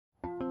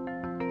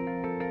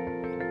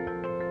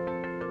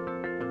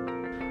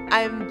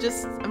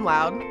I'm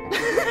loud.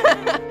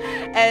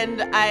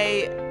 And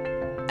I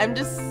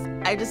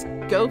just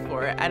go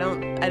for it.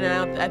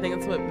 I think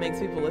that's what makes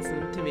people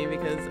listen to me,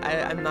 because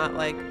I'm not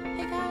like,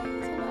 hey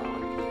guys, hello,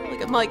 I'm here.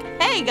 Like, I'm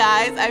like, hey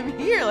guys, I'm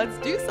here, let's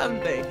do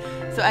something.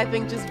 So I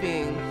think just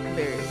being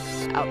very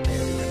out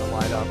there. You're gonna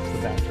light up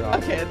the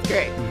backdrop. Okay, that's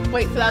great.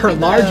 Wait, so that's Her like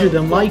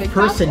larger-than-life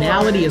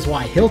personality is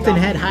why Hilton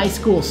Head High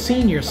School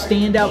senior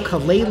standout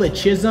Kalaylah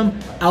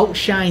Chisolm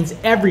outshines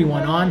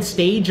everyone on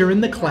stage or in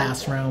the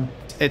classroom.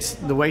 It's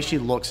the way she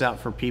looks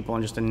out for people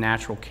and just a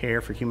natural care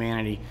for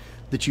humanity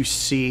that you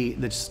see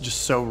that's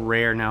just so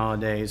rare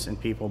nowadays in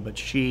people. But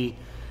she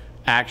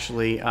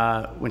actually,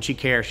 when she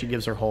cares, she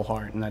gives her whole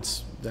heart, and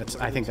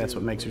I think that's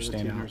what makes her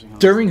stand out.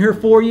 During her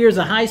 4 years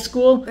of high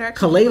school,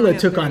 Kalaylah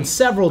took on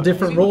several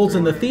different roles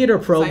in the theater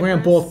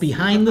program, both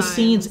behind the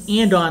scenes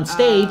and on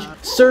stage,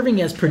 serving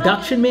as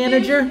production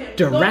manager,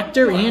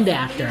 director, and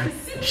actor.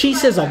 She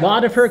says a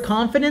lot of her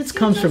confidence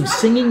comes from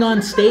singing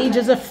on stage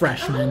as a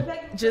freshman.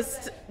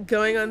 Just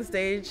going on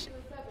stage,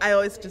 I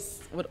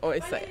would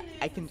always say,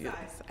 I can do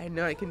this. I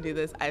know I can do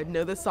this. I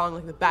know this song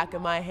like the back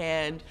of my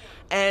hand.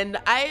 And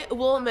I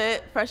will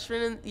admit,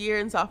 freshman year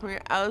and sophomore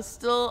year, I was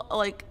still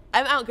like,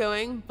 I'm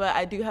outgoing, but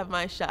I do have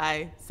my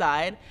shy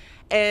side.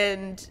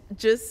 And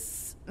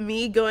just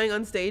me going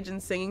on stage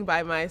and singing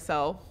by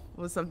myself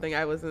was something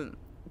I wasn't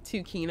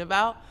too keen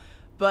about.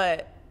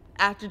 But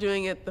after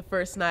doing it the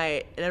first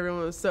night, and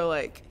everyone was so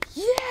like,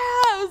 yeah,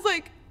 I was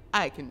like,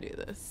 I can do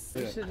this.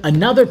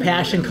 Another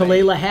passion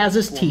Kalaylah has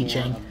is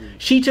teaching.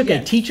 She took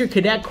a teacher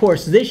cadet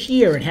course this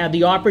year and had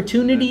the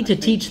opportunity to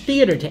teach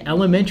theater to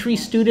elementary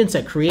students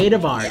at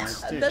Creative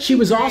Arts. She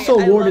was also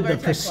awarded the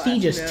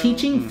prestigious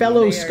Teaching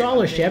Fellows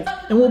Scholarship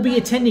and will be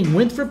attending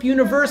Winthrop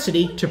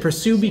University to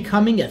pursue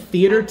becoming a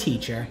theater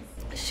teacher.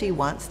 She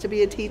wants to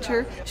be a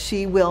teacher.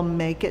 She will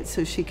make it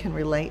so she can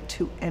relate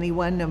to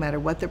anyone, no matter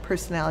what their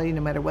personality,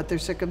 no matter what their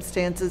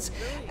circumstances,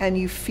 and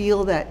you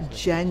feel that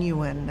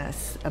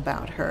genuineness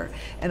about her.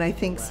 And I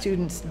think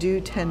students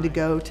do tend to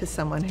go to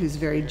someone who's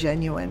very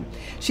genuine.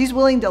 She's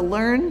willing to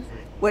learn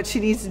what she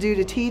needs to do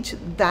to teach.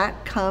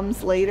 That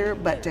comes later,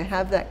 but to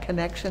have that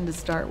connection to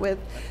start with,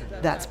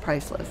 that's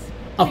priceless.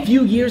 A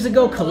few years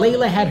ago,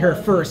 Kalaylah had her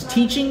first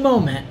teaching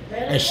moment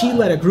as she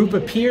led a group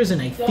of peers in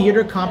a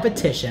theater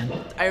competition.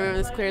 I remember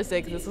this clear as day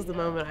because this was the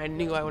moment I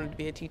knew I wanted to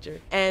be a teacher.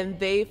 And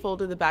they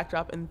folded the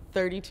backdrop in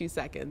 32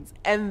 seconds.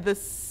 And the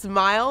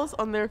smiles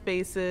on their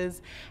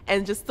faces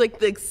and just like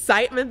the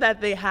excitement that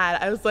they had,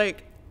 I was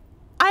like,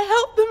 I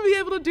helped them be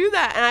able to do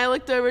that. And I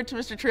looked over to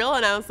Mr. Trill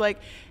and I was like,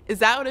 is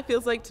that what it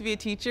feels like to be a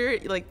teacher?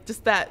 Like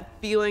just that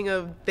feeling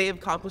of they've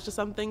accomplished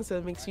something, so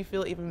it makes you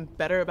feel even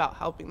better about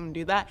helping them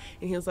do that.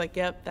 And he was like,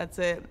 yep, that's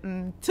it.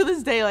 And to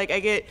this day, like I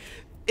get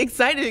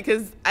excited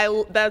because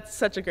that's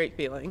such a great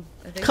feeling.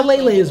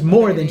 Kalaylah is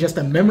more than just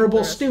a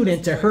memorable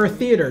student to her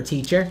theater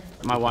teacher.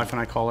 My wife and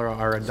I call her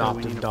our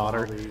adopted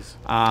daughter.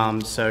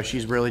 So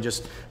she's really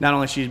just, not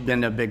only she's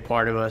been a big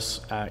part of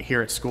us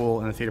here at school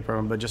in the theater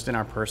program, but just in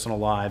our personal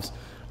lives.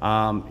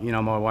 You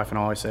know, my wife and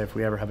I always say if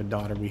we ever have a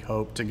daughter, we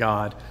hope to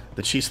God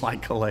that she's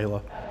like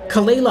Kalaylah.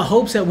 Kalaylah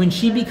hopes that when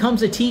she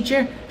becomes a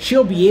teacher,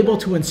 she'll be able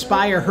to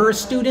inspire her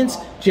students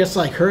just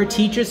like her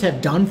teachers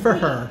have done for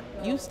her.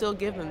 You still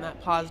give them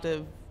that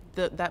positive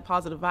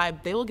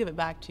vibe, they will give it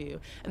back to you.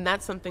 And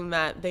that's something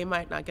that they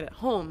might not get at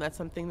home. That's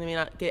something they may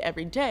not get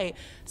every day.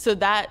 So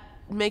that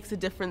makes a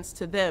difference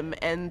to them,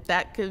 and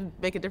that could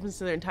make a difference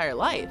to their entire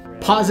life.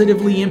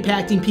 Positively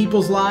impacting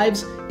people's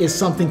lives is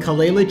something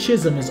Kalaylah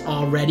Chisolm is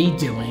already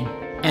doing.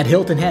 At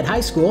Hilton Head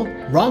High School,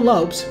 Ron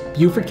Lopes,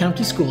 Beaufort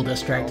County School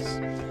District.